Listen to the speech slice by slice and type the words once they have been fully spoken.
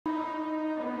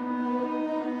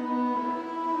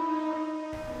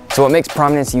So what makes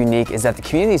Prominence unique is that the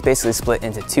community is basically split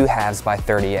into two halves by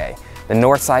 30A. The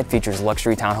north side features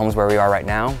luxury townhomes where we are right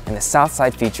now, and the south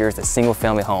side features the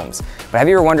single-family homes. But have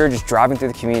you ever wondered, just driving through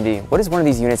the community, what does one of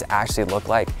these units actually look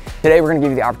like? Today we're going to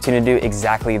give you the opportunity to do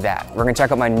exactly that. We're going to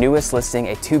check out my newest listing,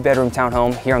 a 2-bedroom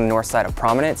townhome here on the north side of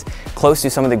Prominence, close to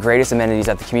some of the greatest amenities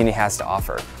that the community has to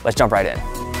offer. Let's jump right in.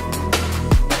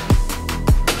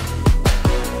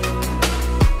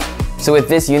 So with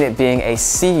this unit being a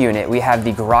C unit, we have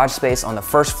the garage space on the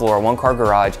first floor, 1-car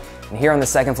garage, and here on the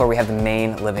second floor we have the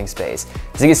main living space.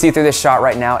 As you can see through this shot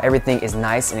right now, everything is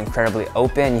nice and incredibly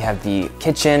open. You have the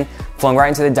kitchen flowing right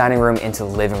into the dining room, into the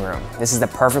living room. This is the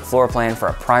perfect floor plan for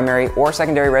a primary or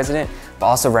secondary resident, but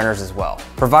also renters as well.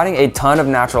 Providing a ton of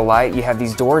natural light, you have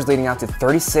these doors leading out to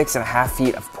 36.5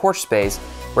 feet of porch space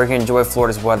where you can enjoy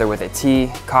Florida's weather with a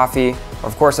tea, coffee, or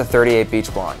of course a 30A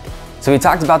beach blonde. So we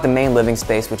talked about the main living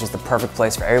space, which is the perfect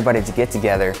place for everybody to get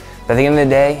together. But at the end of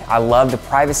the day, I love the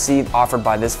privacy offered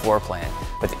by this floor plan,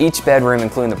 with each bedroom,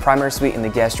 including the primary suite and the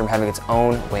guest room, having its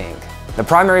own wing. The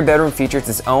primary bedroom features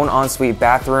its own ensuite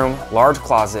bathroom, large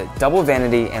closet, double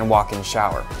vanity, and walk-in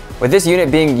shower. With this unit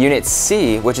being Unit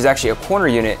C, which is actually a corner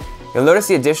unit, you'll notice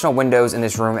the additional windows in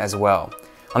this room as well.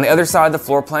 On the other side of the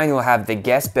floor plan, you'll have the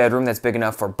guest bedroom that's big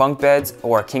enough for bunk beds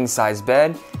or a king-size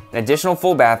bed, an additional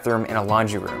full bathroom, and a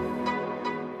laundry room.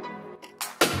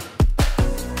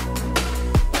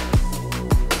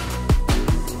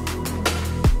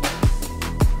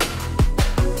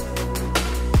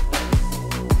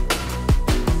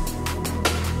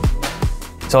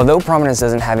 So although Prominence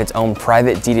doesn't have its own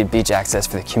private deeded beach access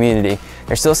for the community,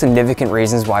 there's still significant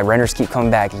reasons why renters keep coming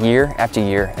back year after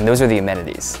year, and those are the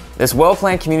amenities. This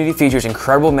well-planned community features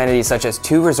incredible amenities such as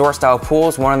 2 resort-style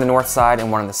pools, one on the north side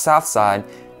and one on the south side,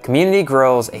 community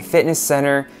grills, a fitness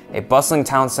center, a bustling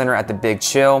town center at the Big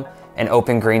Chill, and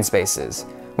open green spaces.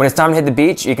 When it's time to hit the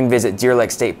beach, you can visit Deer Lake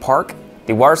State Park,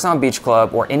 the WaterSound Beach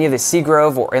Club, or any of the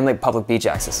Seagrove or Inlet Public Beach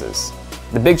Accesses.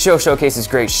 The Big Chill showcases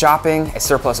great shopping, a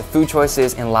surplus of food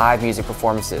choices, and live music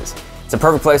performances. It's a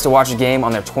perfect place to watch a game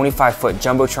on their 25-foot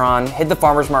Jumbotron, hit the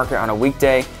farmer's market on a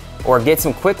weekday, or get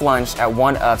some quick lunch at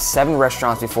one of 7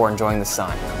 restaurants before enjoying the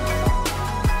sun.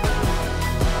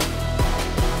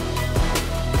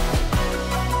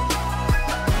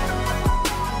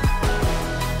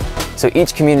 So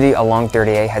each community along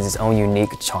 30A has its own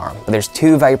unique charm, but there's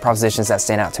 2 value propositions that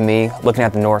stand out to me looking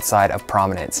at the north side of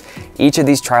Prominence. Each of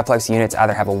these triplex units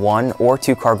either have a 1- or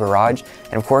 2-car garage,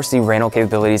 and of course the rental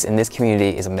capabilities in this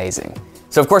community is amazing.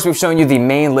 So of course we've shown you the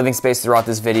main living space throughout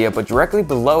this video, but directly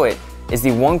below it is the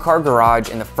 1-car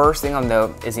garage, and the first thing I'll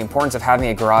note is the importance of having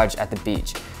a garage at the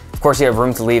beach. Of course you have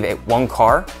room to leave 1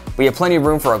 car, but you have plenty of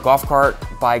room for a golf cart,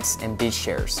 bikes, and beach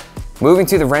chairs. Moving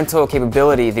to the rental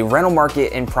capability, the rental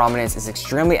market in Prominence is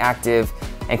extremely active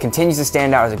and continues to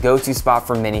stand out as a go-to spot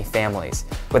for many families.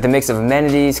 With a mix of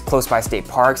amenities, close by state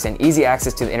parks, and easy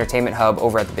access to the entertainment hub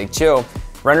over at the Big Chill,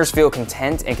 renters feel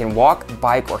content and can walk,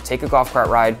 bike, or take a golf cart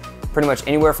ride pretty much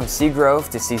anywhere from Seagrove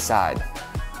to Seaside.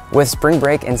 With spring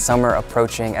break and summer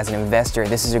approaching, as an investor,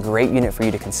 this is a great unit for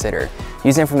you to consider.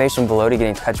 Use the information below to get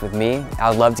in touch with me.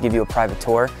 I'd love to give you a private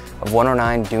tour of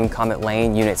 109 Dune Comet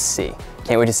Lane, Unit C.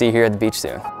 Can't wait to see you here at the beach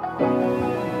soon.